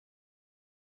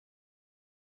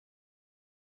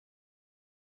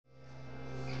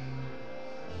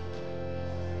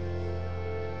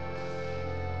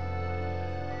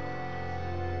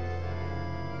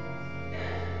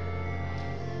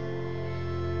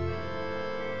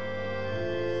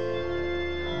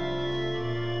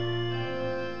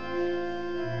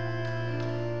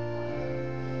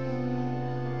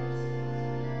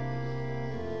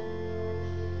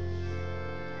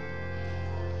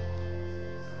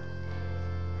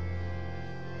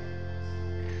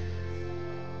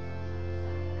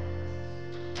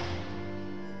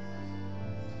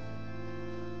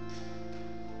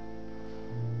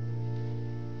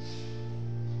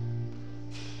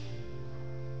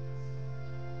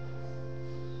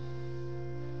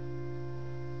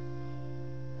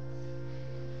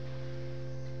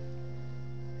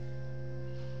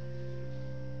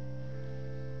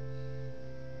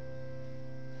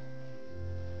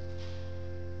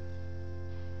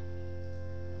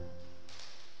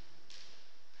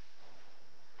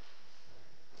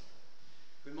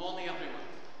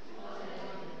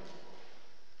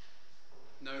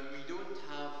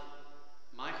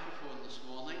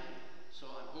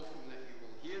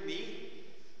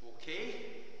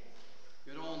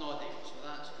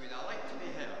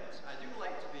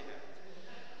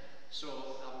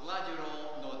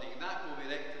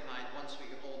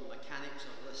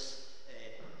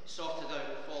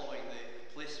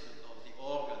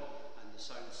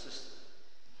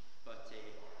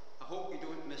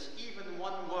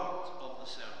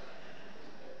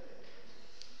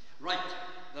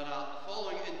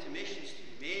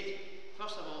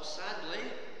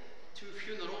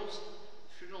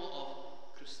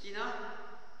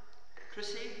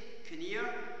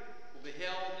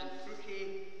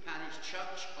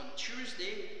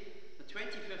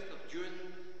25th of June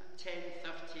at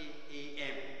 10:30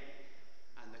 a.m.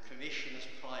 and the cremation is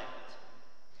private.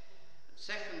 And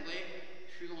secondly,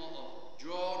 the funeral of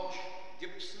George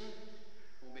Gibson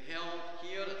will be held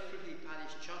here at Freuchie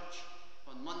Parish Church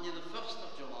on Monday the 1st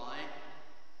of July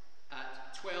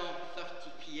at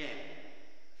 12:30 p.m,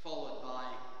 followed by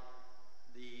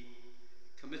the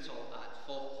committal at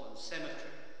Falkland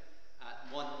Cemetery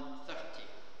at 1:30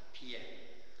 p.m.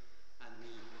 And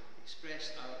we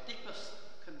express our deepest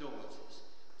condolences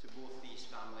to both these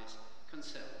families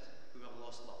concerned who have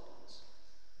lost loved ones.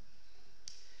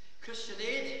 Christian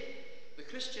Aid. The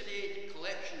Christian Aid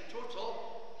collection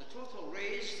total, the total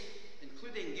raised,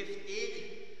 including gift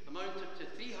aid, amounted to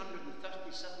 £337.50.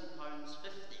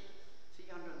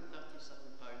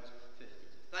 £337.50.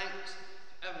 Thanks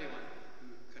to everyone who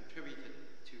contributed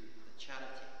to the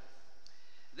charity.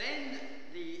 Then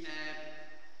the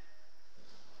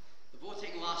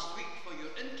voting last week, for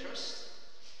your interest,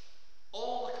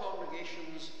 all the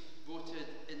congregations voted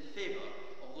in favour,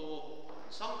 although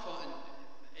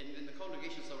in the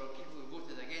congregations there were people who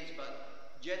voted against,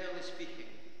 but generally speaking,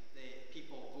 the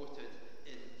people voted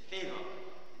in favour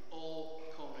in all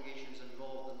congregations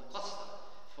involved in the cluster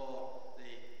for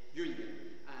the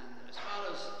union. And as far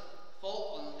as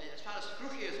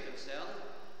Freuchie is concerned,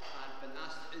 I've been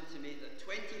asked to intimate that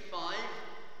 25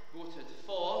 voted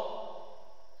for,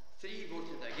 3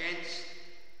 voted against,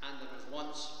 and there was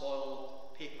 1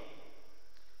 spoiled paper.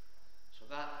 So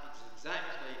that is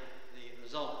exactly the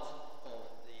result of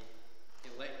the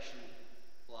election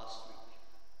last week.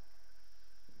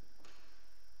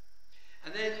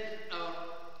 And then our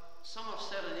summer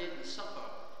serenade and supper.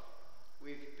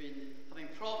 We've been having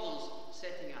problems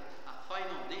setting a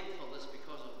final date for this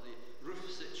because of the roof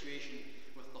situation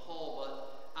with the hall,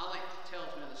 but Alec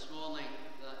tells me this morning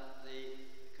that the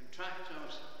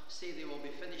contractors say they will be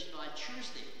finished by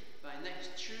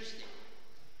next Tuesday.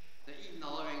 They're even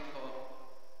allowing for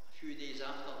a few days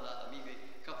after that, or maybe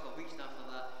a couple of weeks after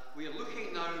that. We are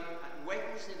looking now at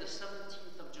Wednesday the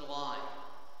 17th of July.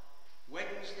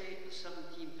 Wednesday the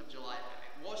 17th of July.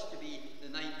 It was to be the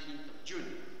 19th of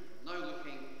June. We're now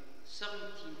looking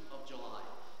 17th of July.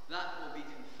 That will be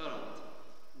confirmed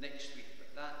next week,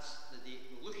 but that's the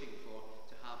date we're looking for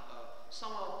to have our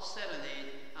summer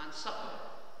serenade and supper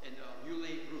in our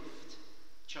newly roofed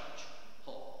church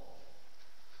hall.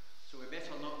 So we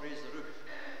better not raise the roof.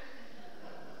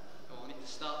 We'll need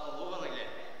to start all over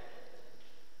again.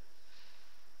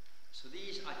 So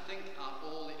these, I think, are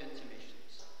all the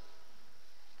intimations.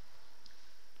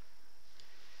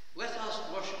 Let us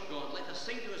worship God. Let us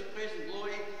sing to His praise and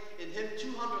glory in hymn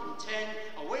 210,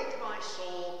 Awake my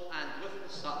soul and with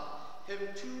the sun.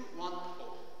 Hymn 210.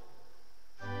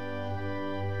 Amen.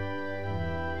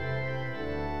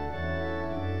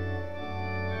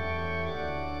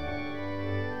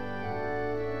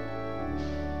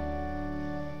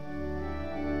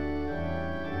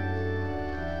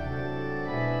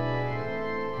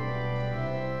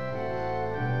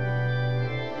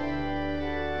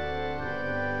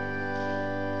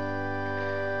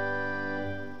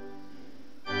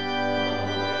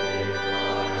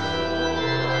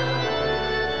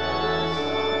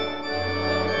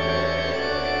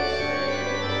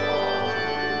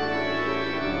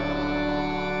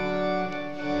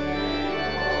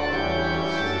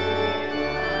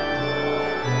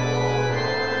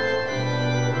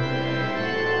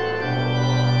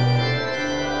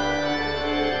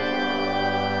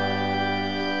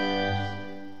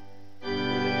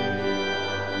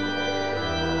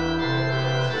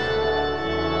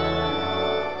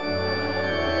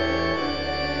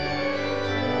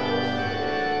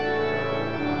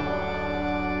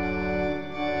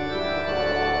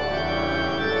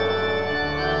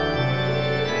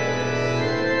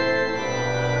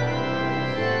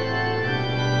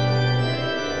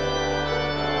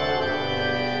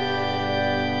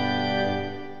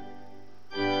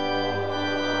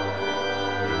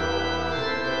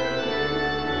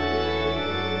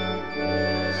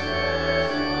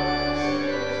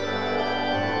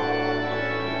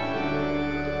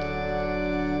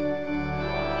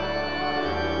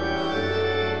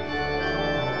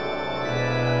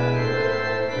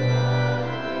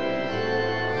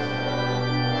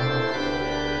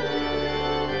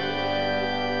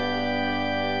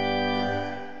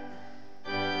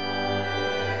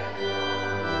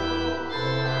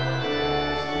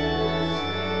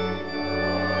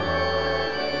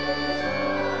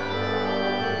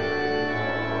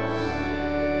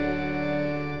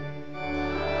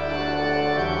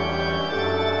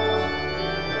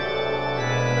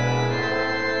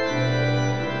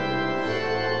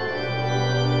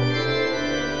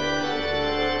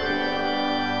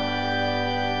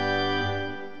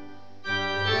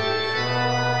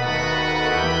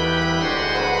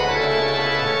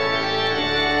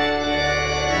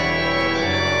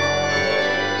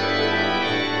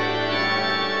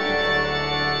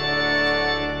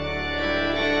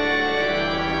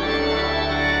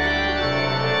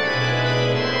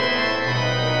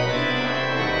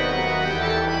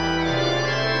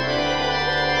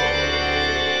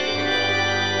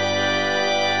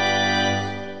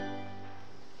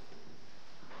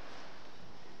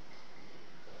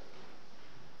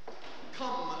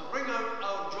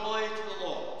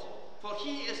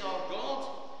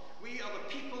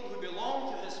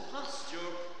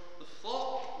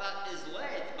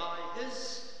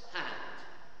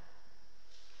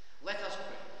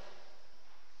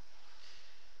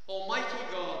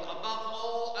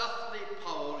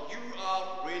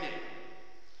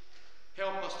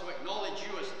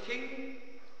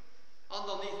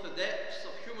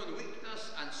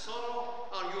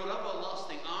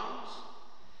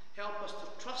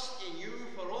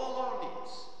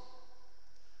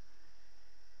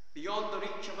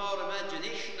 our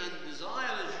imagination and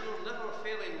desire is your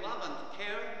never-failing love and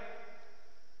care.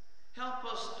 Help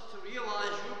us to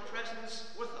realise your presence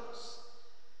with us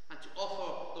and to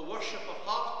offer the worship of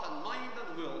heart and mind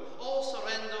and will, all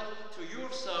surrendered to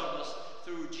your service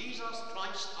through Jesus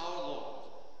Christ our Lord.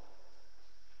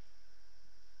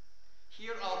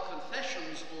 Hear our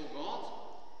confessions, O God.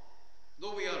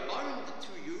 Though we are bound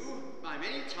to you by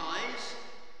many ties,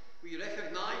 we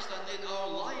recognise that in our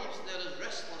lives there is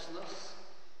restlessness,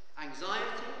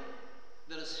 anxiety,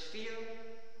 there is fear.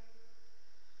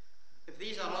 If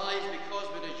these arise because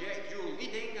we reject your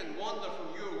leading and wander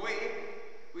from your way,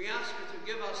 we ask you to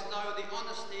give us now the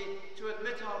honesty to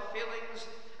admit our failings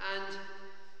and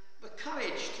the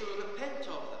courage to repent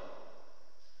of them.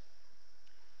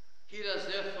 Hear us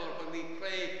therefore when we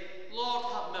pray, Lord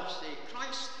have mercy,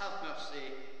 Christ have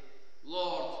mercy,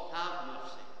 Lord have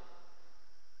mercy.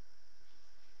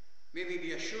 May we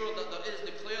be assured that there is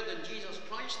declared in Jesus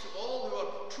Christ to all who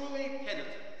are truly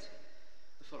penitent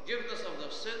the forgiveness of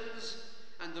their sins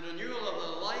and the renewal of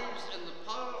their lives in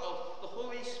the power of the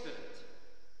Holy Spirit.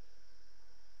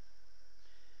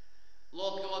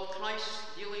 Lord God, Christ's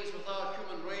dealings with our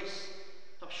human race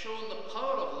have shown the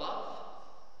power of love.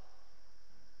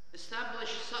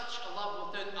 Establish such a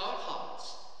love within our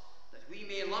hearts that we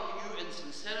may love you in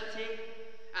sincerity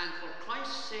and for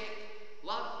Christ's sake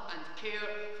love and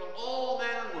care for all men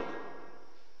and women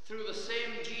through the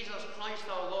same Jesus Christ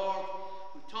our Lord,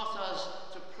 who taught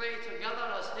us to pray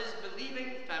together as his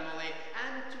believing family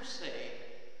and to say,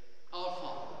 Our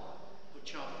Father,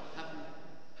 which art in heaven,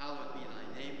 hallowed be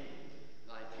thy name.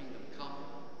 Thy kingdom come,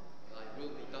 thy will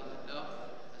be done on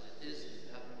earth as it is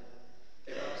in heaven.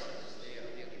 Give us this day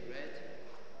our daily bread,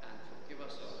 and forgive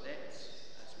us our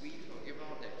debts as we forgive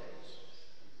our debtors.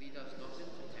 Lead us not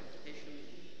into temptation,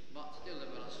 but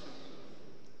deliver us from evil.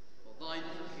 For thine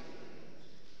is the kingdom,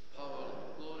 power,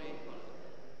 and glory forever.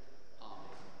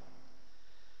 Amen.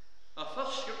 Our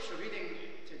first scripture reading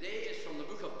today is from the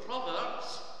book of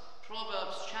Proverbs,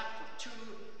 Proverbs chapter 2,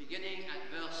 beginning at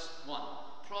verse 1.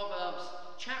 Proverbs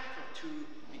chapter 2,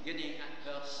 beginning at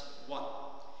verse 1.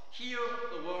 Hear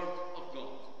the word of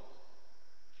God.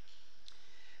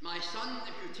 My son,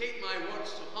 if you take my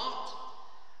words to heart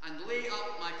and lay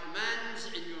up my commands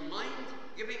in your mind,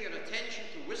 giving your attention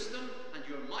to wisdom and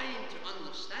your mind to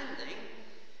understanding,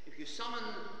 if you summon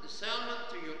discernment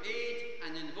to your aid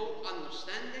and invoke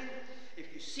understanding,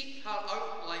 if you seek her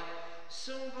out like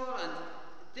silver and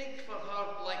dig for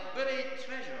her like buried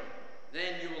treasure,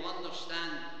 then you will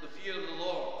understand the fear of the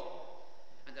Lord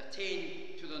and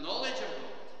attain to the knowledge of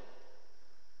God.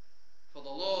 For the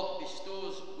Lord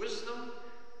bestows wisdom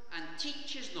and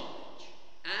teaches knowledge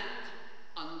and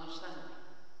understanding.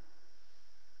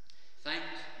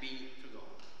 Thanks be to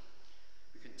God.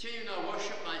 We continue our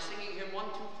worship by singing hymn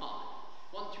 125.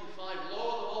 125,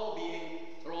 Lord of all being,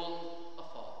 throne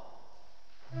afar.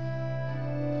 Thank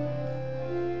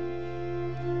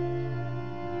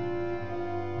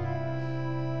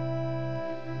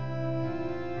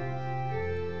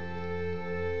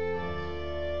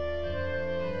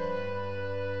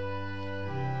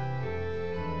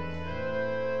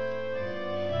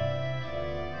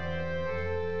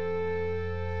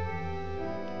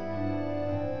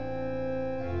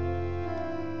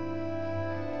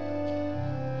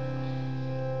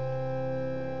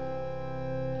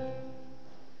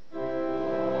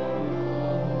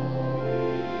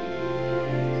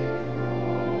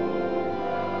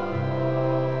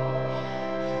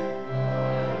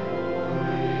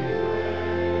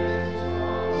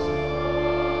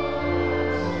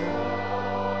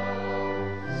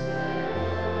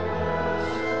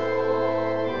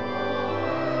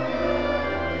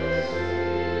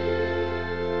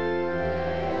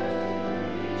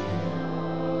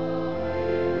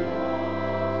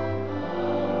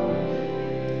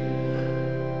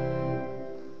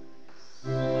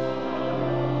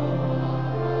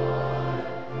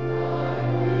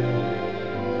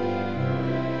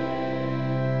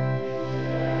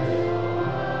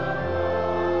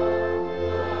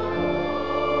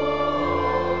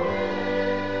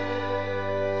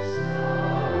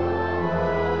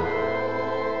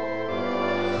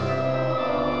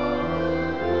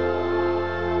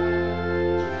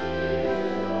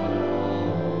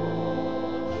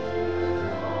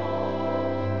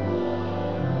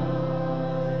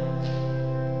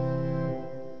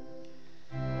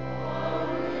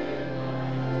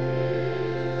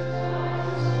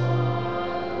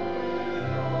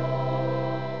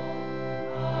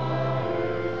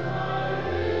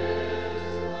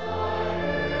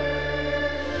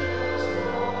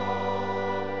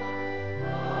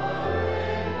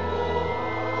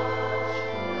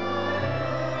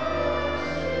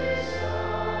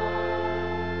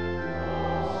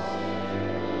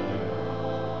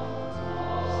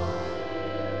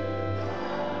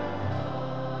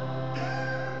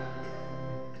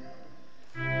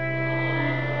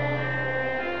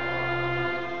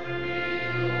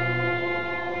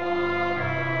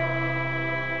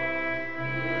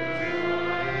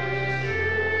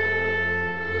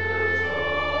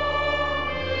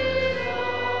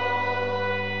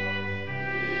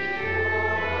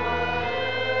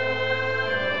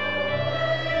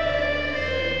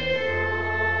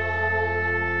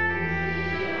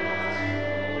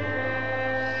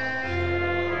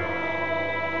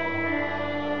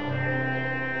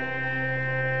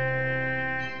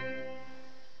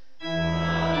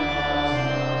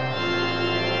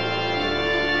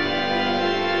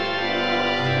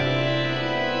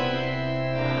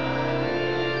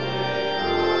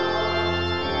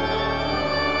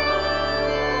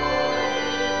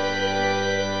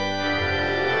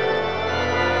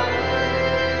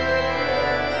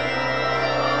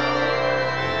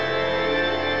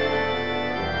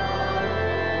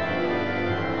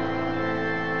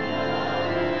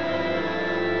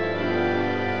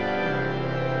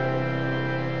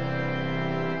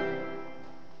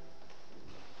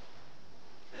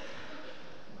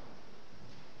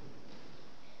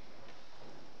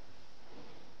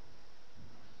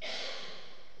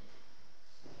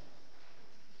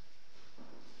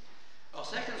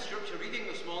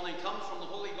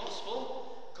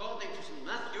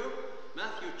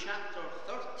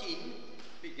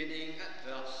beginning at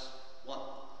verse 1.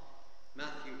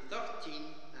 Matthew 13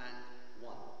 and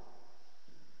 1.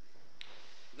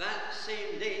 That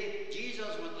same day,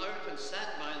 Jesus went out and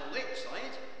sat by the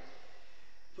lakeside,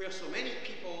 where so many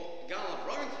people gathered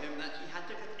round him that he had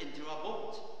to get into a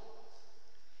boat.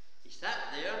 He sat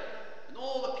there, and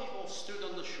all the people stood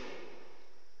on the shore.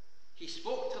 He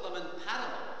spoke to them in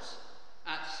parables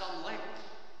at some length.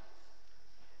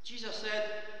 Jesus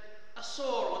said, "A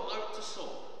sower went out to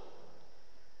sow.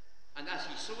 And as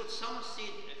he sowed, some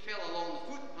seed fell along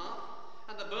the footpath,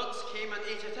 and the birds came and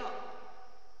ate it up.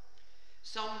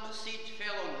 Some seed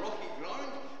fell on rocky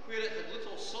ground, where it had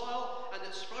little soil, and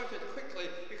it sprouted quickly,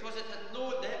 because it had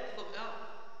no depth of earth.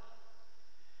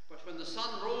 But when the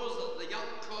sun rose, the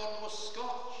young corn was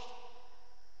scorched,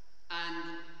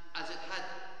 and as it had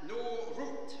no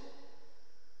root,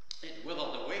 it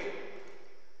withered away.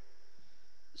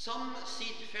 Some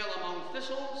seed fell among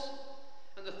thistles,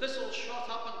 and the thistles shot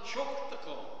up and choked the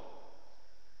corn.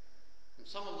 And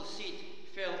some of the seed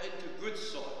fell into good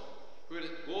soil, where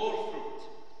it bore fruit,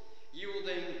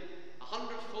 yielding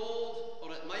 100-fold,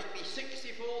 or it might be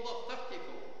 60-fold or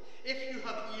 30-fold. If you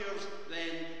have ears,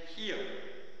 then hear."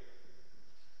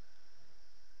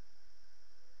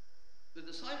 The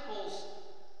disciples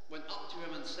went up to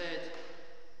him and said,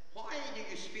 "Why do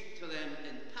you speak to them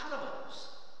in parables?"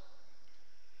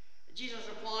 Jesus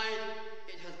replied,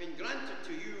 "It has been granted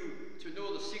to you to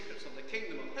know the secrets of the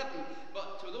kingdom of heaven,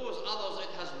 but to those others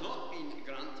it has not been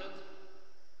granted.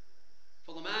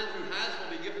 For the man who has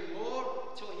will be given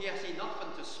more till he has enough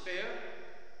and to spare,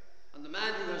 and the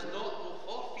man who has not will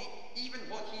forfeit even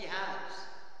what he has.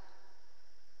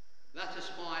 That is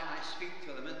why I speak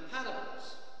to them in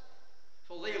parables.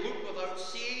 For they look without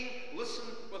seeing, listen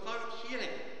without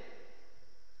hearing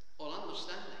or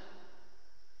understanding.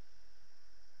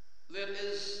 There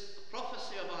is a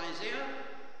prophecy of Isaiah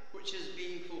which is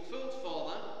being fulfilled for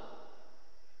them.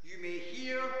 You may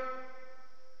hear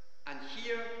and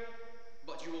hear,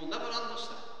 but you will never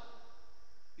understand.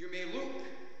 You may look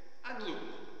and look,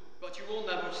 but you will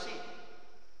never see.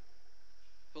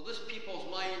 For this people's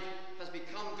mind has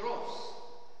become gross.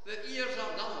 Their ears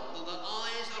are dulled and their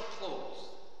eyes are closed.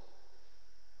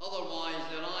 Otherwise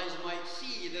their eyes might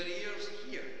see, their ears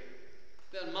hear,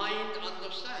 their mind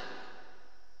understand.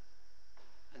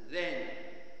 And then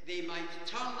they might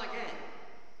turn again,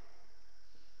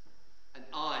 and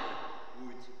I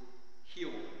would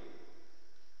heal them."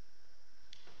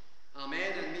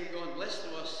 Amen, and may God bless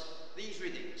to us these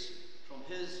readings from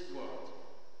his word.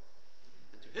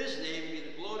 And to his name be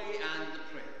the glory and the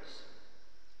praise.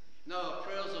 Now our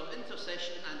prayers of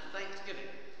intercession and thanksgiving.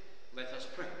 Let us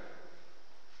pray.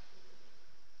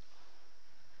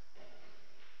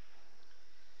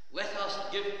 Let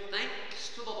us give thanks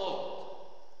to the Lord,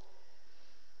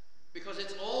 because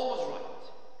it's always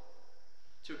right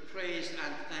to praise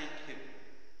and thank him.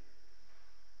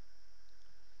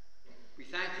 We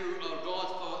thank you, our God,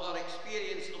 for our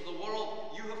experience of the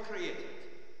world you have created,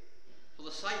 for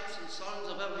the sights and sounds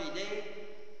of every day,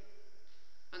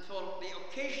 and for the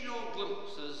occasional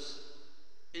glimpses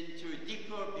into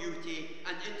deeper beauty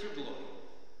and into glory.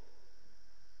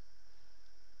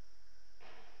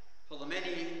 For the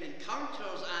many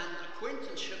encounters and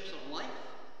acquaintanceships of life,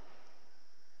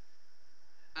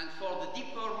 and for the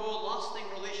deeper, more lasting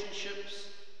relationships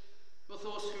with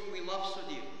those whom we love so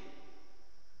dearly.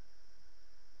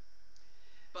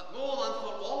 But more than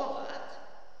for all of that,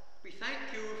 we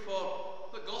thank you for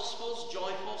the gospel's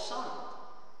joyful sound,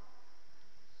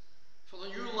 for the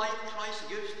new life Christ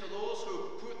gives to those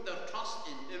who put their trust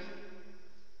in him,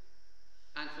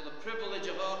 and for the privilege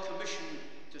of our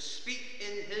commission to speak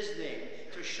in his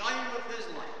name, to shine with his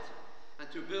light,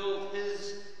 and to build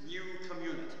his new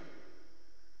community.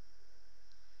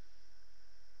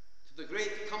 To the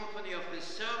great company of his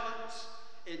servants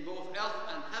in both earth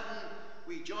and heaven,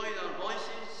 we join our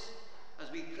voices as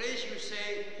we praise you,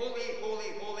 say, "Holy,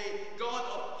 holy, holy, God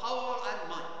of power and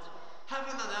might.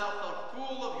 Heaven and earth are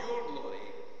full of your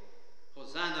glory.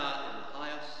 Hosanna in the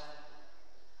highest."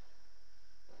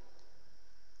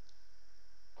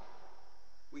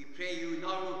 We pray you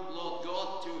now, Lord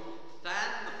God, to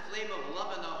fan the flame of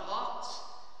love in our hearts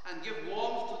and give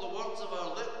warmth to the words of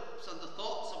our lips and the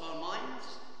thoughts of our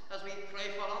minds as we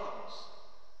pray for others.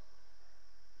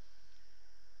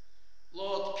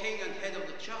 Lord, King and Head of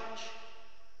the Church,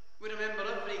 we remember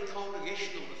every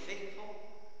congregation of the faithful.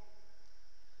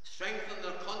 Strengthen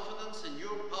their confidence in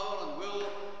your power and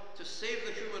will to save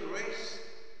the human race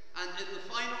and in the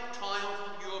final triumph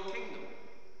of your kingdom.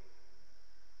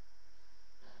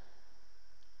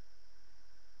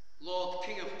 Lord,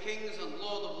 King of Kings and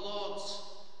Lord of Lords,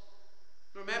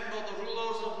 remember the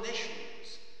rulers of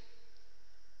nations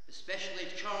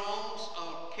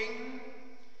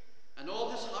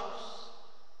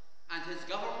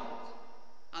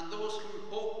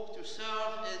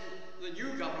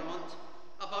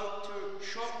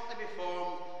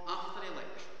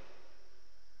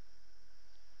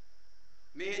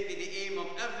May it be the aim of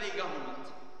every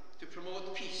government to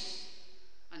promote peace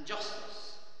and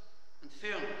justice and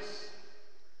fairness,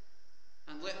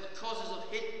 and let the causes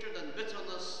of hatred and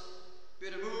bitterness be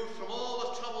removed from all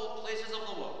the troubled places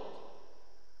of the world.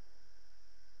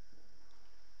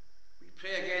 We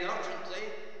pray again urgently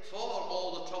for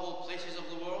all the troubled places of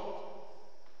the world,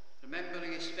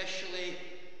 remembering especially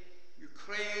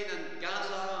Ukraine and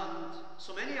Gaza and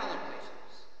so many other places,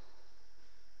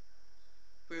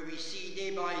 where we see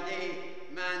day by day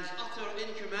man's utter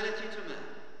inhumanity to man.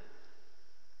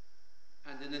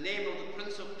 And in the name of the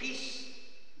Prince of Peace,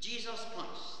 Jesus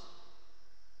Christ,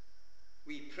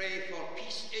 we pray for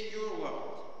peace in your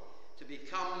world to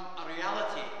become a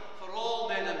reality for all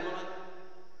men and women.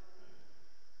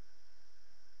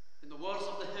 In the words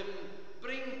of the hymn,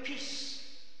 bring peace,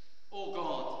 O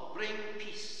God, bring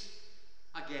peace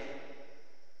again.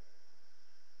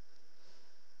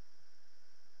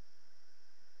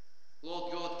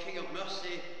 Lord God, King of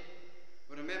mercy,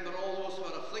 we remember all those who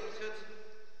are afflicted,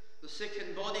 the sick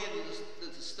in body, the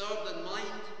disturbed in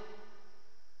mind,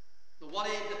 the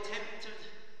worried, the tempted,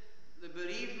 the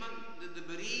bereaved,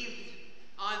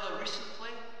 either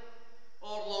recently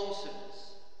or long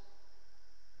since.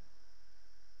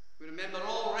 We remember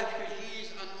all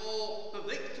refugees and all the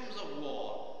victims of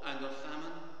war and of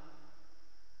famine.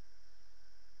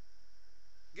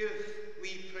 Give,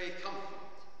 we pray, comfort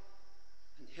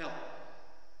and help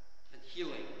and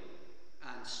healing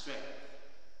and strength.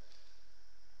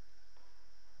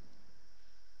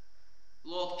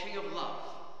 Lord, King of love,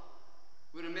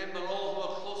 we remember all who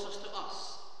are closest to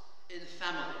us in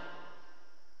family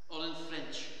or in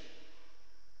friendship,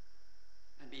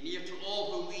 and be near to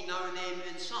all whom we now name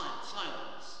in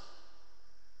silence,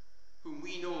 whom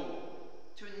we know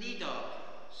to need our prayers.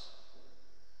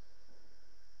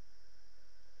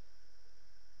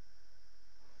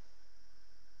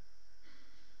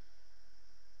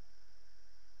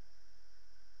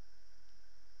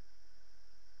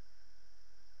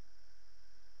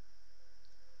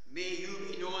 May you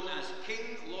be known as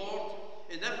King, Lord,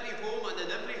 in every home and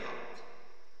in every heart.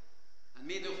 And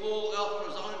may the whole earth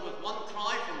resound with one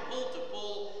cry from pole to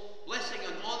pole, blessing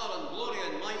and honour and glory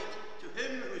and might to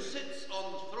him who sits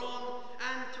on the throne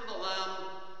and to the Lamb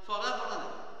forever and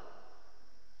ever.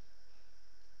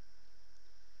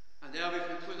 And ere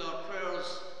we conclude our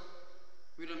prayers,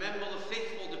 we remember the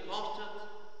faithful departed,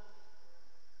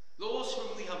 those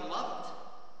whom we have loved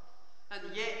and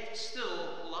yet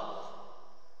still love.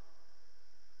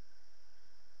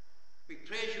 We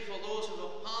praise you for those who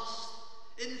have passed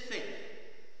in faith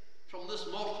from this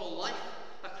mortal life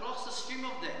across the stream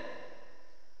of death.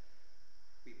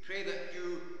 We pray that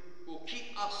you will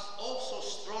keep us also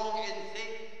strong in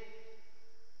faith,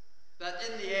 that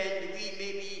in the end we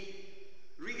may be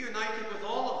reunited with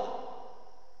all of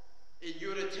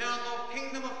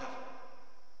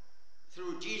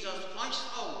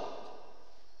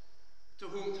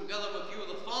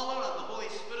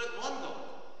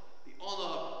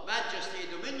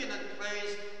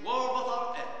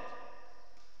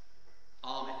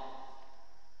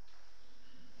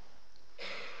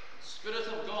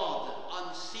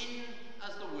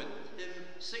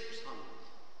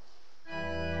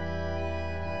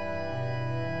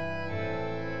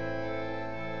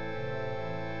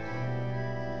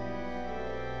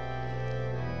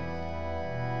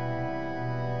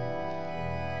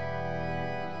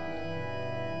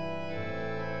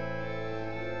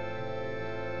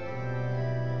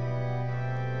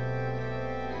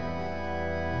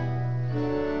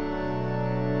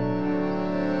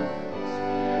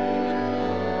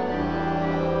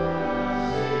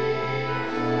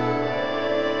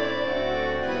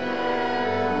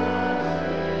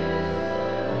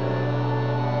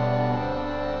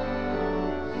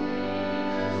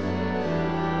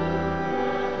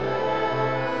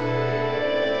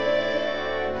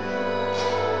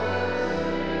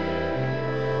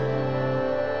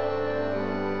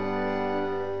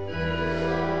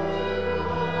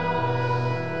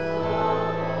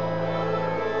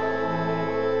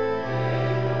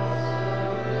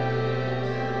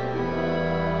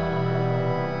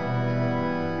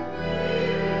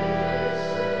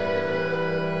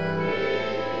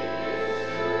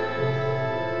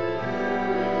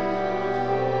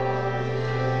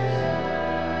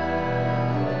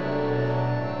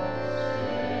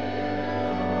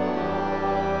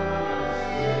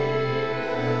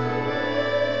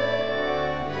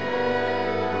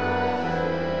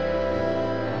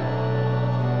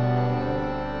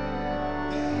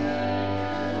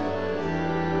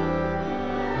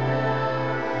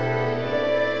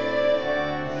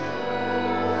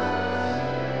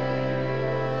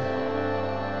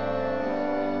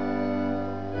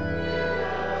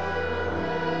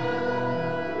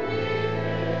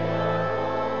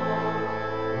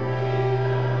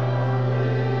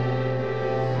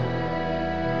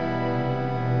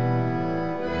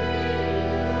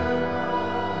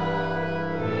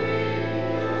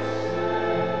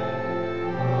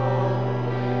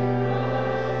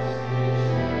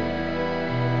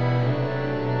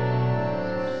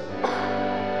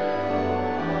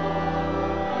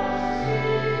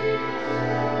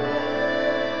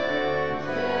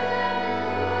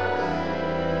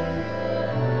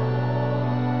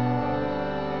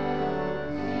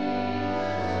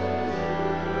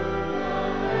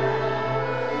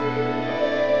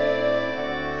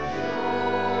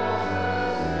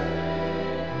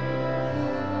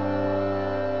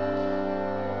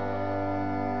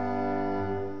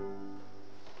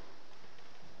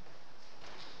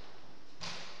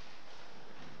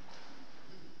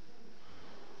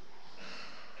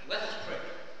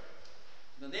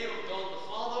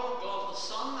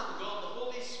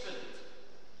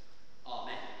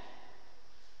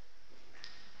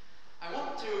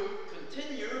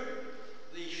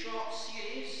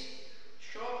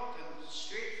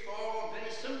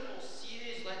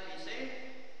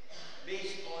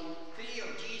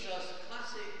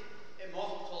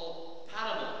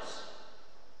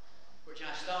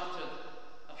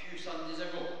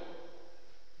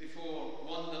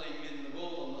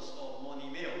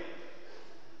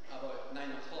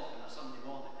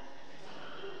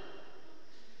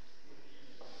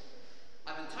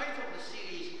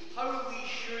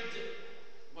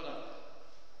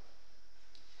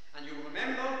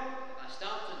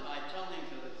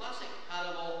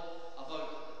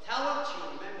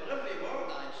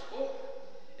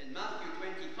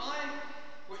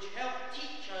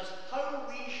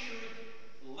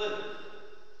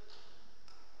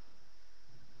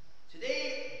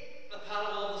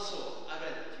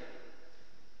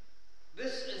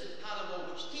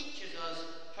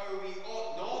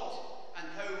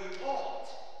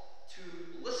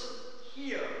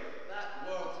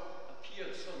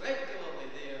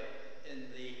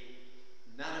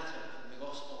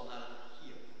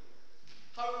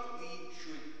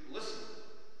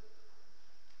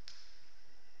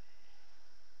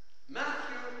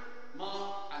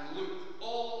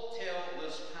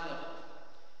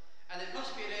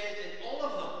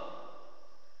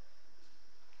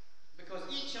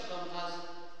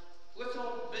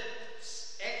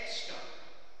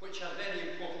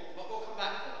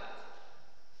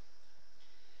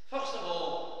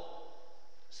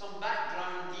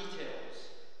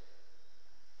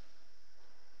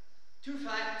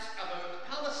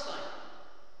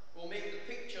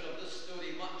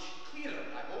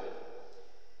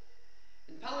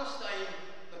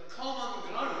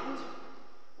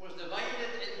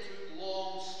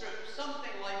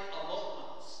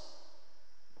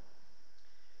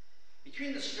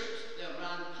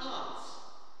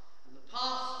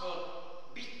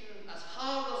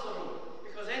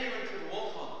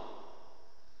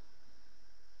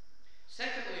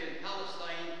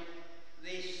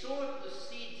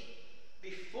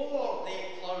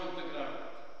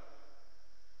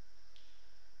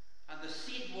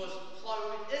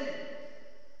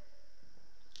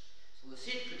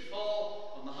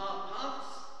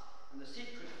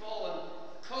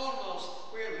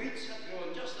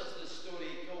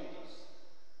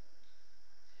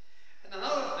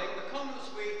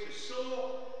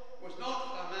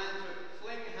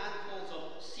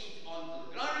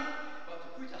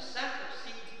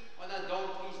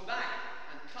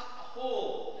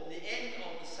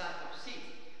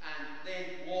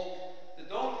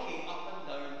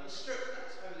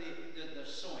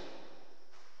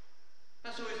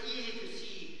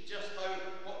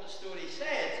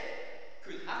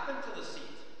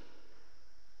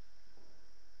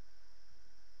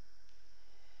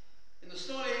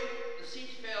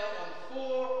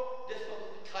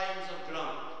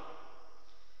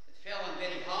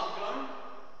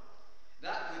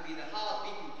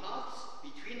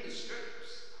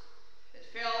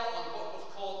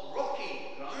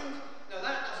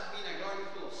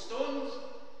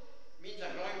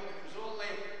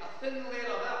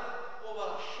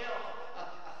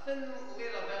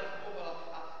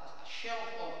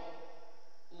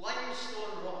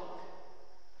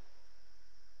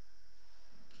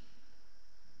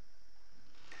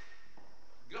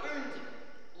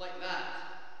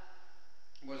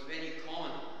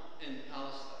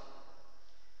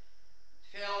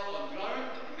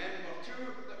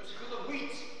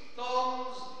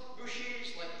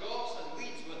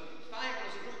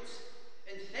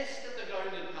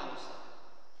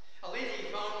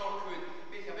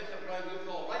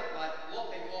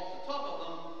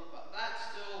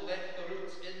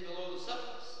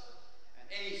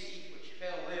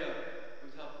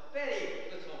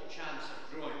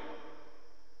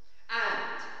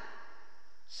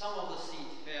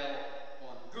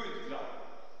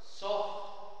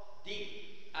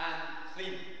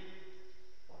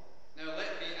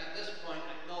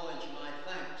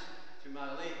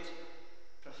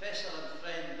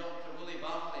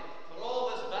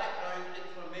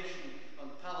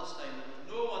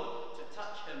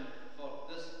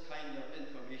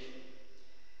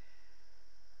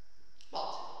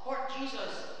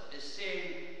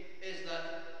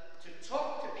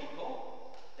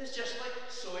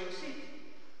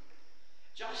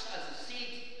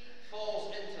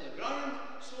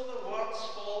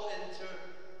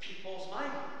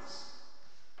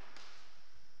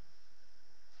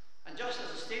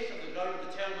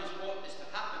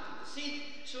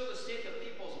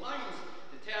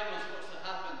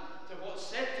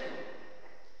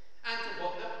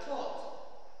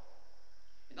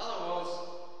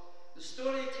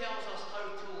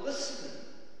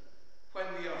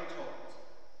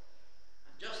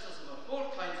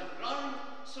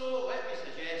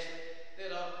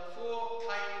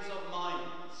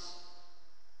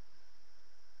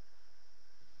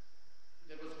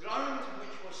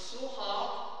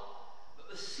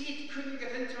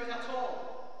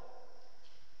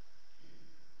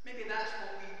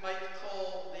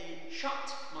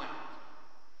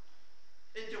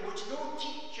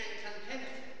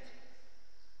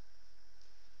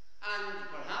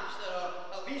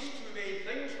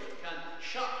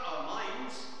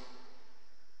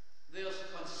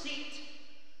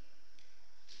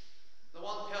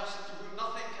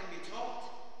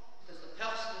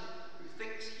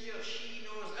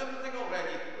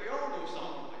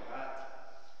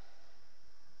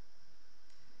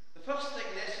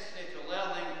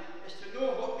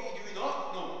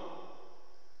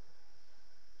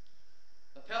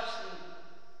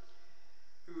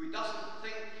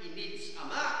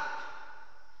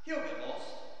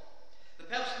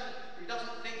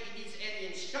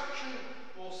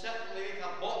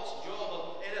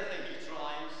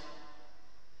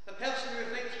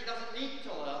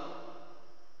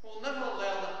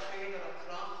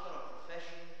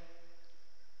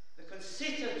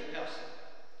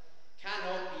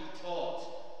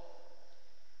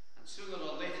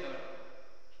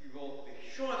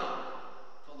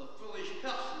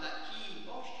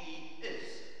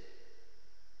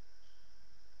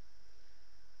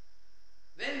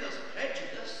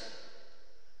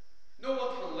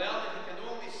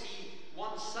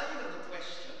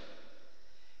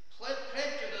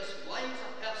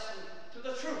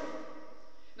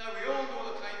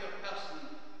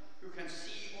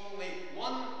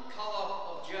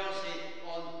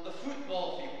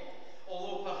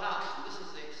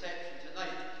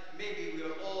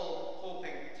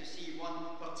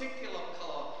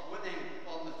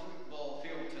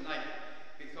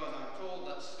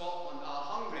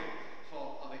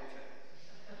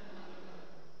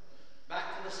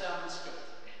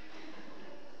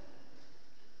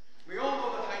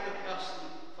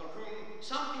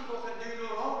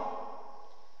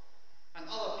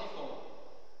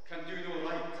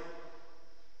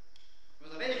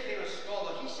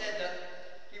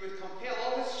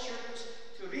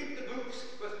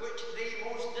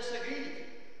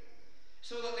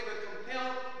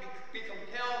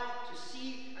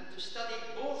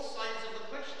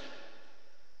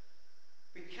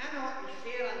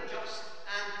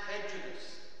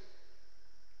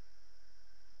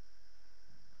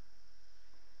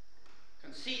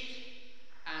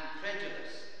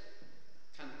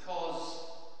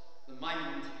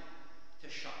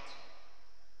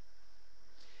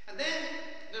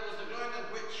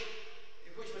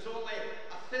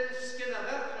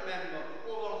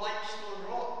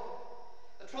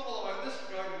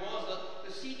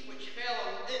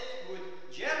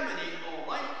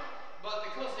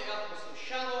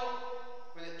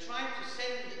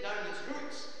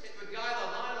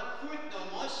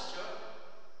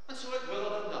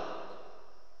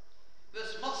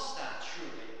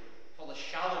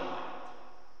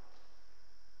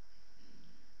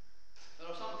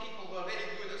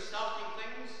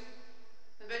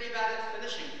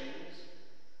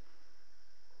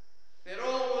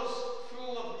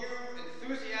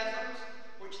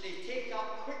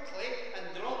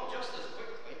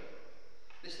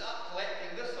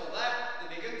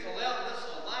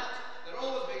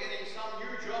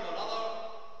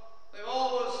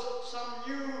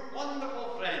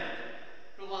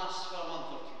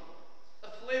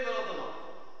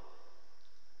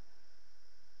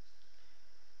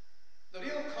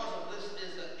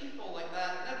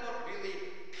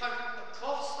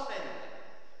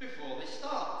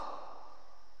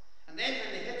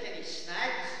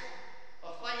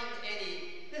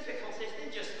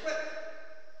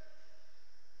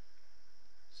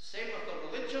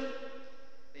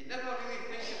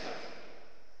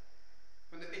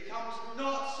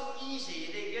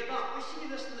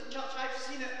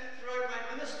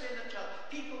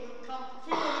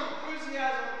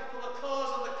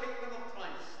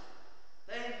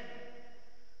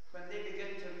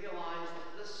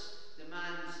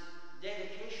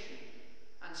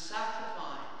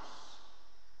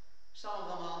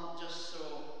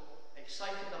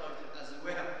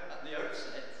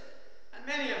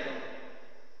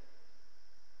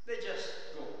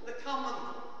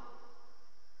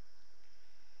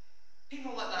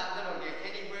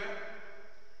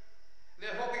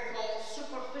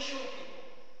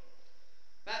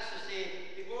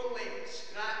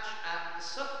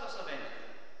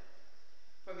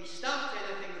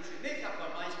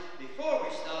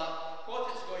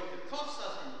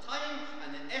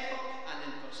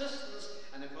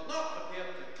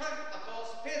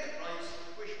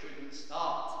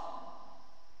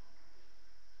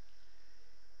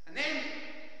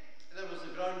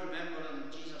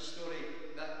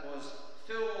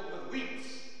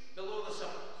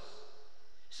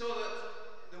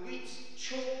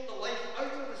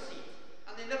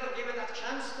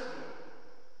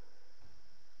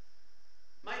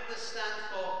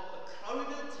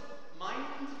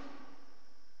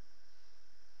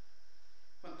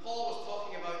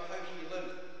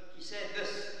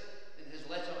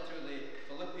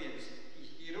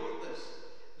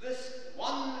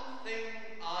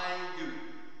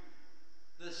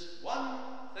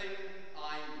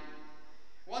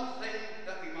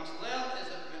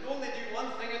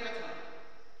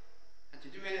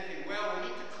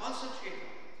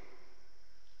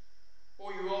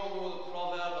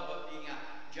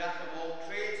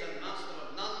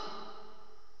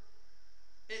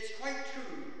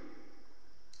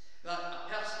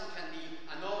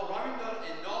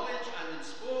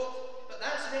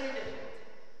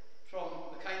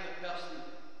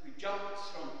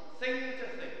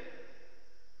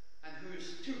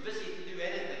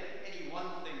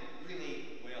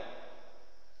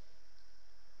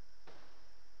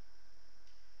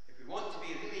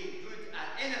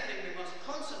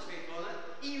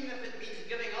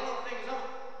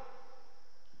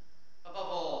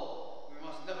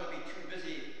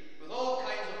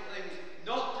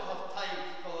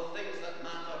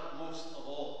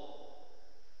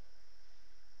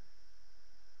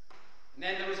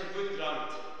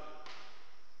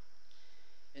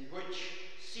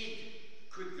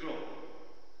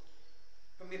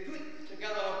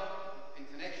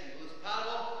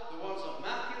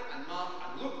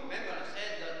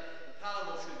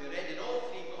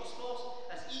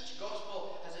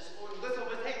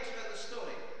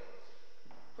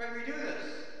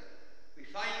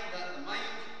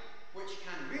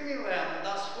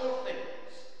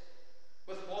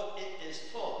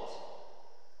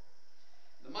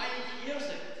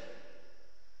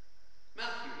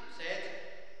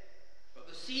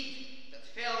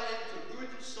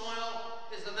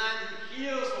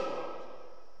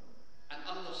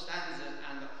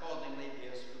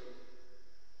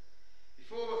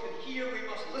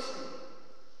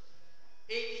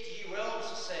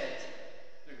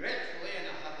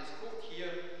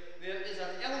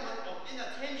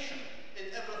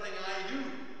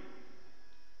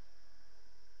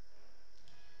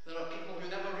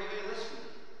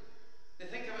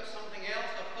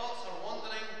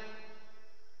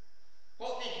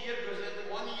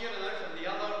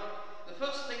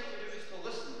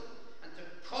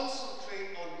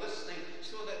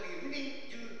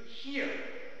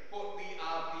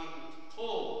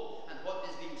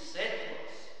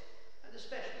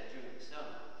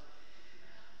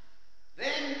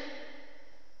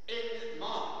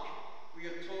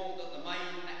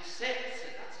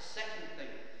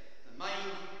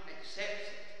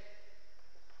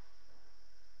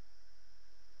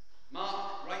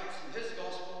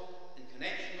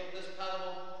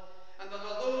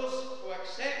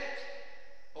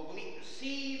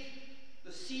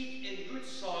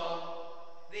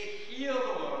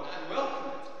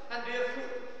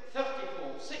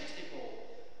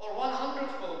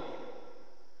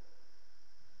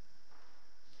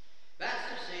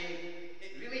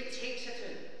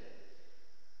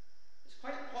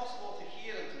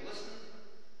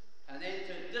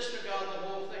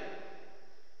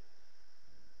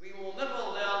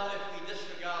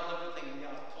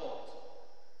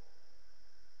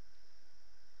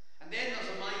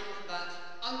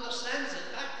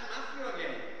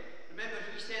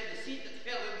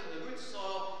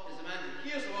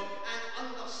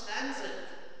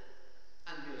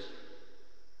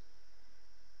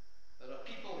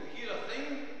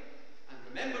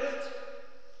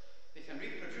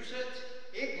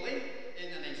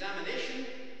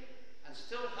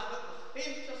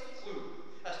faintest clue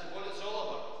as to what it's all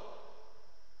about.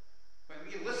 When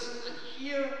we listen and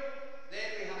hear, then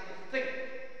we have to think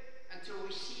until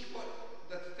we see what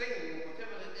the thing,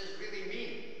 whatever it is, really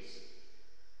means.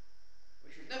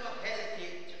 We should never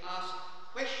hesitate to ask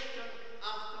question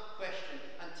after question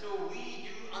until we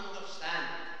do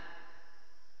understand.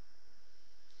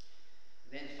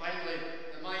 And then finally,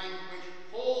 the mind which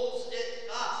holds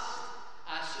it fast,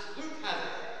 as St. Luke has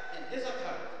it in his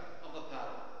account of the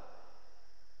parable.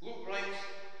 Luke writes,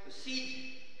 the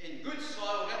seed in good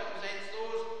soil represents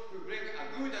those who bring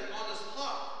a good and honest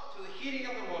heart to the hearing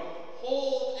of the word,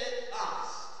 hold it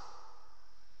fast,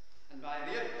 and by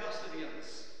their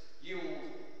perseverance yield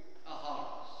a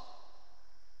harvest.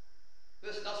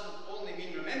 This doesn't only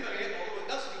mean remembering it, although it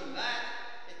does mean that.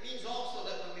 It means also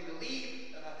that when we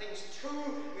believe that a thing's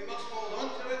true, we must hold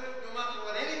on to it no matter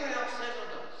what anyone else says or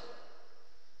does.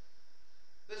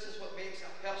 This is what makes a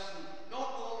person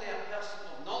not only a person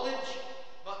of knowledge,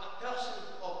 but a person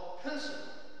of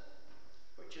principle,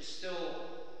 which is still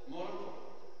more important.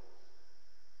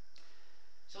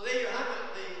 So there you have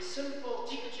it, the simple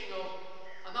teaching of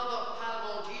another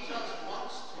parable Jesus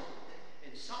once told.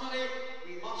 In summary,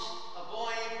 we must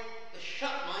avoid the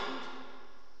shut mind,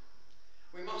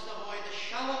 we must avoid the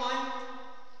shallow mind,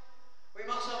 we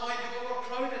must avoid the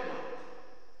overcrowded mind,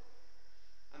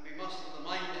 and we must have the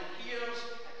mind that hears,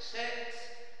 accepts,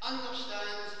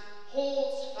 understands,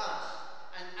 holds fast,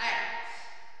 and acts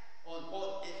on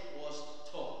what it was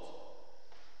taught.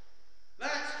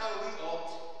 That's how we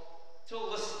ought to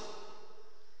listen,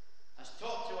 as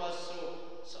taught to us so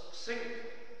succinctly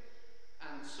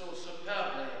and so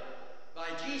superbly by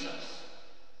Jesus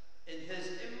in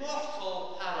his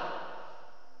immortal parable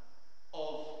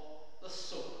of the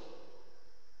sower.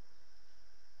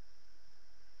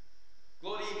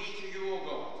 Glory be to you, O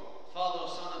God,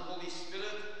 Father, Son, and Holy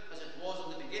Spirit, as it was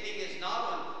in the beginning, is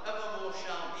now, and evermore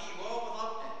shall be, world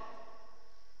without end.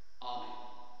 Amen.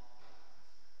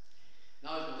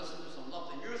 Now, as we listen to some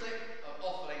lovely music, our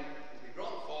offering will be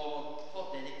brought forward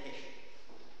for dedication.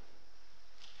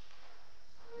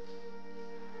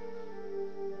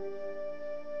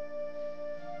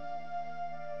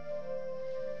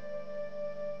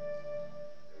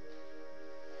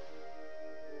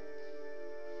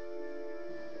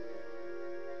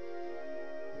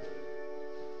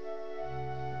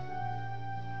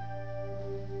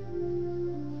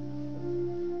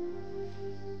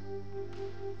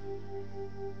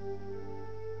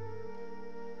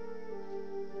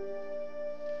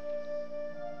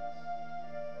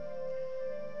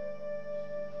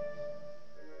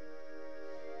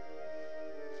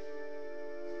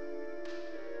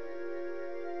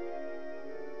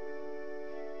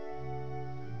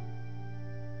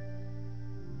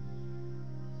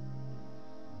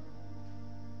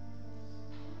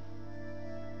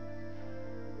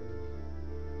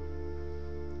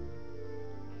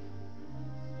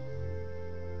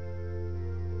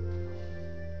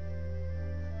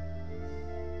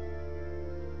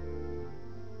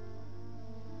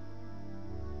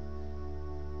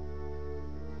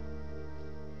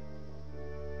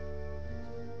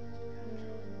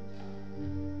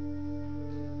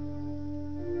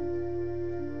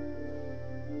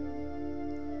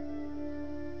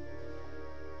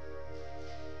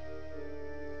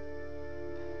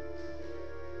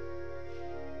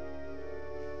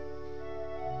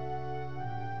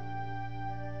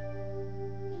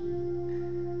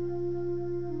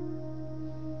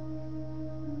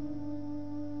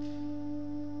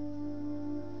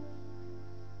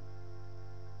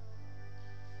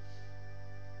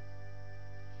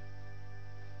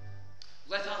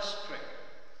 Let us pray.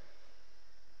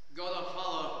 God our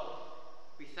Father,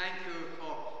 we thank you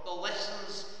for the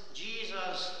lessons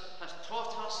Jesus has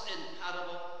taught us in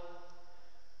parable.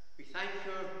 We thank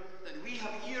you that we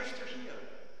have ears to hear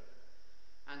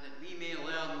and that we may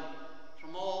learn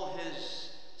from all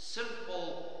his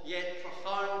simple yet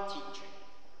profound teaching.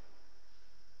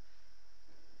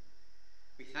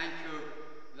 We thank you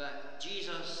that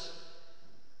Jesus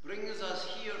brings us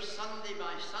here Sunday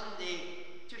by Sunday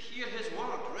to hear his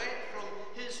word read from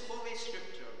his holy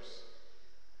scriptures.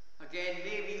 Again,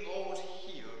 may we always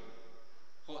hear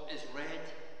what is read.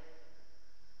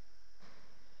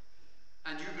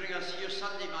 And you bring us here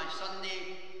Sunday by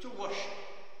Sunday to worship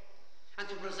and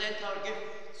to present our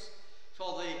gifts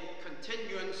for the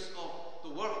continuance of the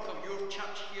work of your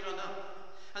church here on earth.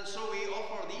 And so we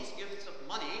offer these gifts of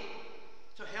money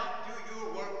to help